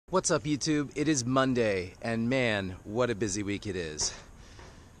What's up, YouTube? It is Monday, and man, what a busy week it is.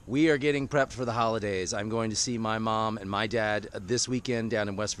 We are getting prepped for the holidays. I'm going to see my mom and my dad this weekend down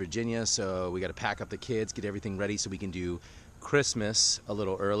in West Virginia, so we got to pack up the kids, get everything ready so we can do Christmas a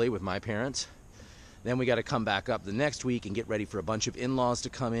little early with my parents. Then we got to come back up the next week and get ready for a bunch of in-laws to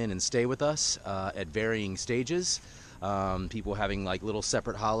come in and stay with us at varying stages. People having like little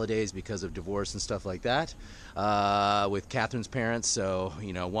separate holidays because of divorce and stuff like that with Catherine's parents. So,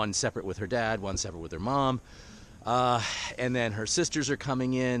 you know, one separate with her dad, one separate with her mom. And then her sisters are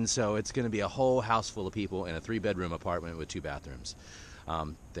coming in. So it's going to be a whole house full of people in a 3-bedroom apartment with 2 bathrooms.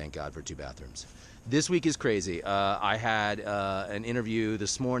 Thank God for 2 bathrooms. This week is crazy. I had an interview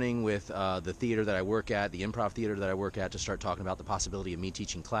this morning with the theater that I work at, the improv theater that I work at, to start talking about the possibility of me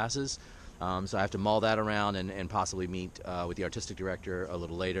teaching classes. So I have to mull that around and possibly meet with the artistic director a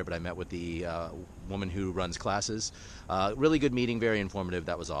little later, but I met with the woman who runs classes. Really good meeting, very informative.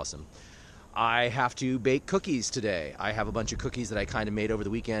 That was awesome. I have to bake cookies today. I have a bunch of cookies that I kind of made over the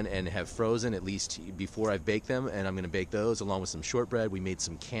weekend and have frozen at least before I've baked them, and I'm going to bake those along with some shortbread. We made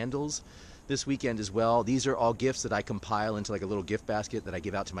some candles this weekend as well. These are all gifts that I compile into like a little gift basket that I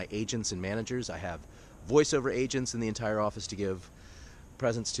give out to my agents and managers. I have voiceover agents in the entire office to give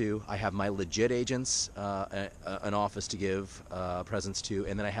presents to. I have my legit agents, an office to give presents to,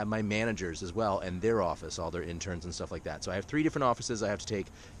 and then I have my managers as well and their office, all their interns and stuff like that. So I have 3 different offices I have to take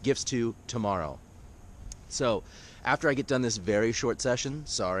gifts to tomorrow. So after I get done this very short session,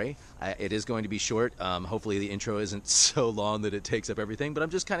 sorry, it is going to be short. Hopefully the intro isn't so long that it takes up everything, but I'm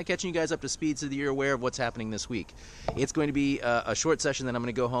just kind of catching you guys up to speed so that you're aware of what's happening this week. It's going to be a short session, then I'm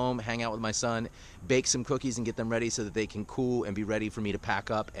going to go home, hang out with my son, bake some cookies and get them ready so that they can cool and be ready for me to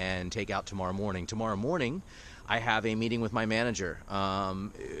pack up and take out tomorrow morning. Tomorrow morning, I have a meeting with my manager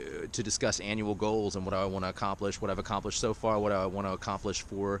to discuss annual goals and what I want to accomplish, what I've accomplished so far, what I want to accomplish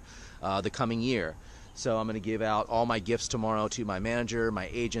for the coming year. So I'm going to give out all my gifts tomorrow to my manager, my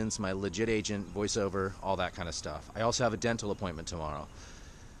agents, my legit agent, voiceover, all that kind of stuff. I also have a dental appointment tomorrow.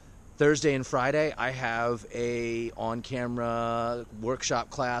 Thursday and Friday, I have a on-camera workshop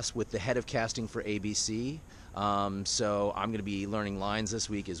class with the head of casting for ABC. So I'm going to be learning lines this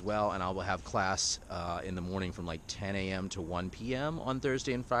week as well, and I will have class in the morning from like 10 a.m. to 1 p.m. on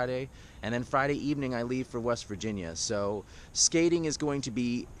Thursday and Friday. And then Friday evening, I leave for West Virginia. So skating is going to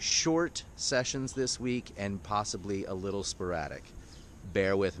be short sessions this week and possibly a little sporadic.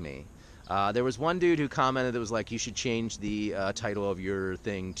 Bear with me. There was one dude who commented that was like, you should change the title of your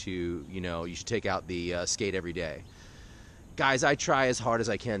thing to, you know, you should take out the skate every day. Guys, I try as hard as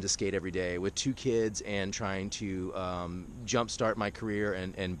I can to skate every day with 2 kids and trying to jumpstart my career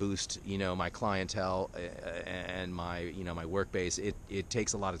and boost, you know, my clientele and my, you know, my work base. It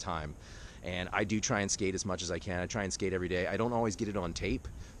takes a lot of time, and I do try and skate as much as I can. I try and skate every day. I don't always get it on tape,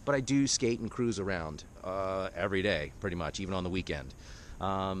 but I do skate and cruise around every day, pretty much, even on the weekend.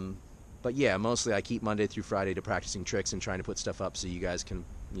 But yeah, mostly I keep Monday through Friday to practicing tricks and trying to put stuff up so you guys can,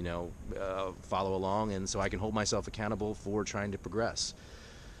 you know, follow along, and so I can hold myself accountable for trying to progress.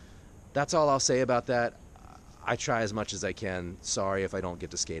 That's all I'll say about that. I try as much as I can. Sorry if I don't get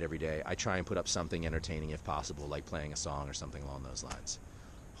to skate every day. I try and put up something entertaining if possible, like playing a song or something along those lines.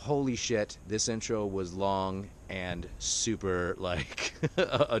 Holy shit, this intro was long and super, like,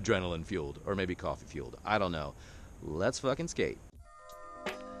 adrenaline fueled, or maybe coffee fueled. I don't know. Let's fucking skate.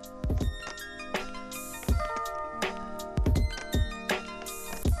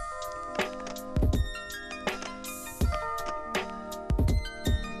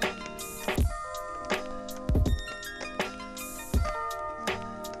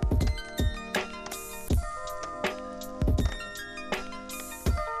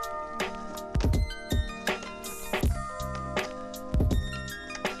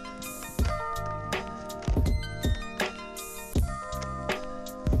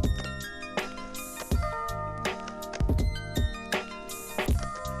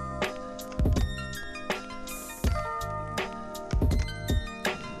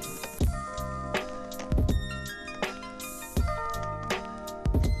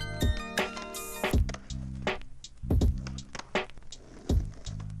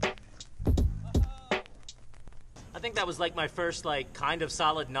 I think that was like my first like kind of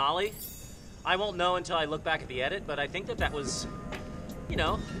solid nollie. I won't know until I look back at the edit, but I think that was, you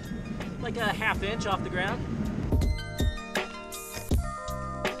know, like a ½ inch off the ground.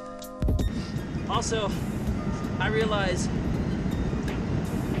 Also, I realize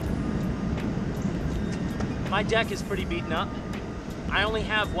my deck is pretty beaten up. I only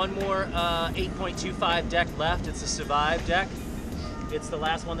have one more 8.25 deck left. It's a Survive deck. It's the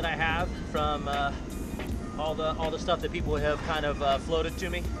last one that I have from all the stuff that people have kind of floated to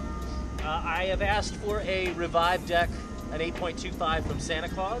me. I have asked for a revived deck, an 8.25 from Santa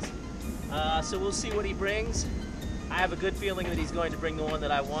Claus. So we'll see what he brings. I have a good feeling that he's going to bring the one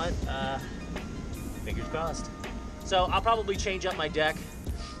that I want. Fingers crossed. So I'll probably change up my deck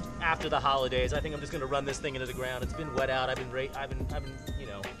after the holidays. I think I'm just going to run this thing into the ground. It's been wet out. I've been you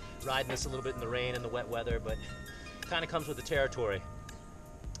know, riding this a little bit in the rain and the wet weather, but it kind of comes with the territory.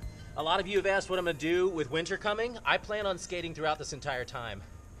 A lot of you have asked what I'm going to do with winter coming. I plan on skating throughout this entire time.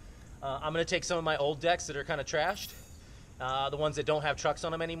 I'm going to take some of my old decks that are kind of trashed, the ones that don't have trucks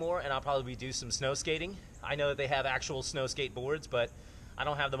on them anymore, and I'll probably do some snow skating. I know that they have actual snow skate boards, but I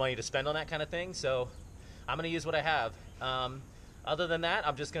don't have the money to spend on that kind of thing, so I'm going to use what I have. Other than that,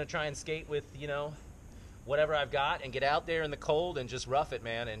 I'm just going to try and skate with, you know, whatever I've got and get out there in the cold and just rough it,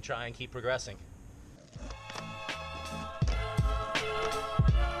 man, and try and keep progressing.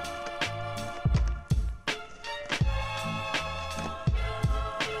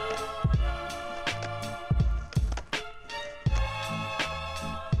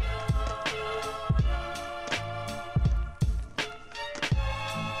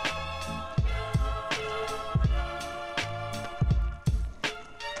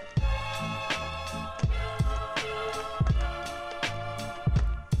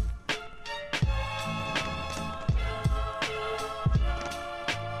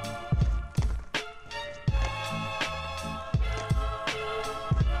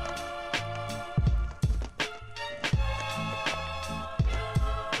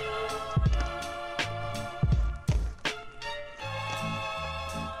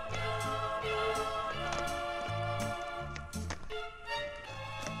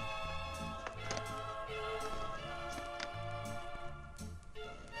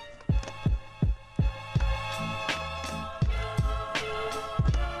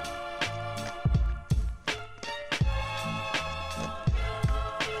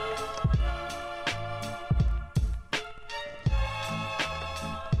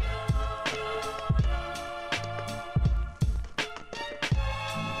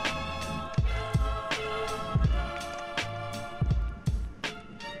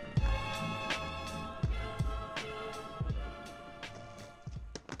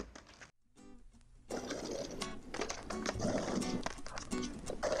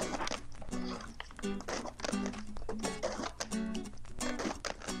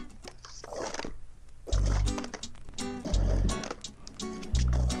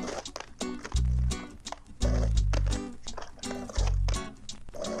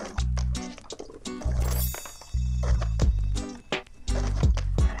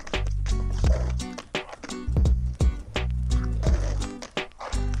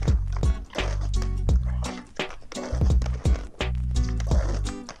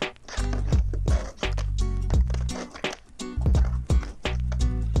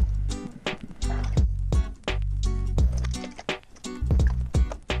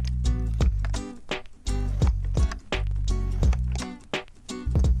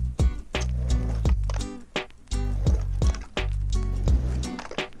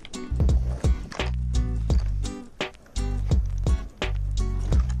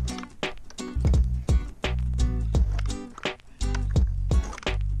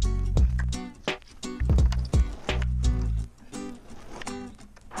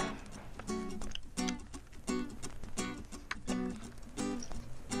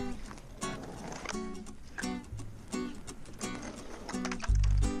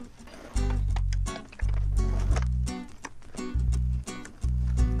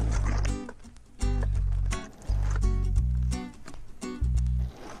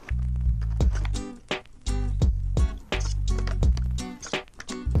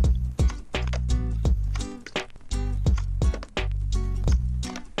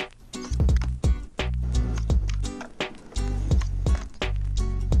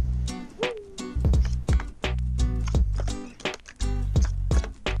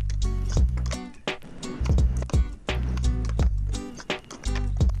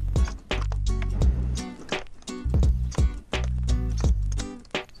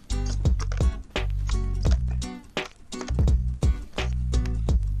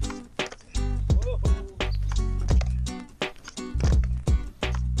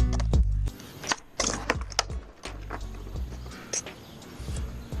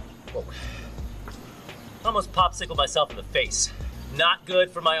 Almost popsicled myself in the face. Not good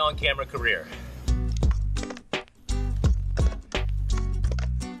for my on-camera career.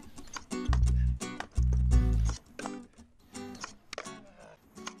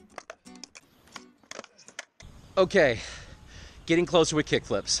 Okay, getting closer with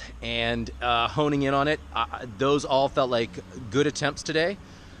kickflips and honing in on it. Those all felt like good attempts today.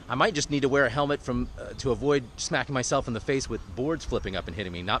 I might just need to wear a helmet to avoid smacking myself in the face with boards flipping up and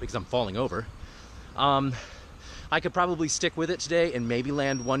hitting me, not because I'm falling over. I could probably stick with it today and maybe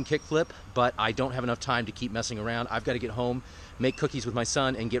land one kickflip, but I don't have enough time to keep messing around. I've got to get home, make cookies with my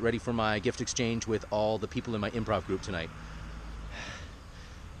son, and get ready for my gift exchange with all the people in my improv group tonight.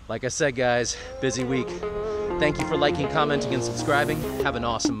 Like I said, guys, busy week. Thank you for liking, commenting, and subscribing. Have an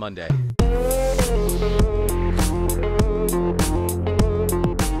awesome Monday.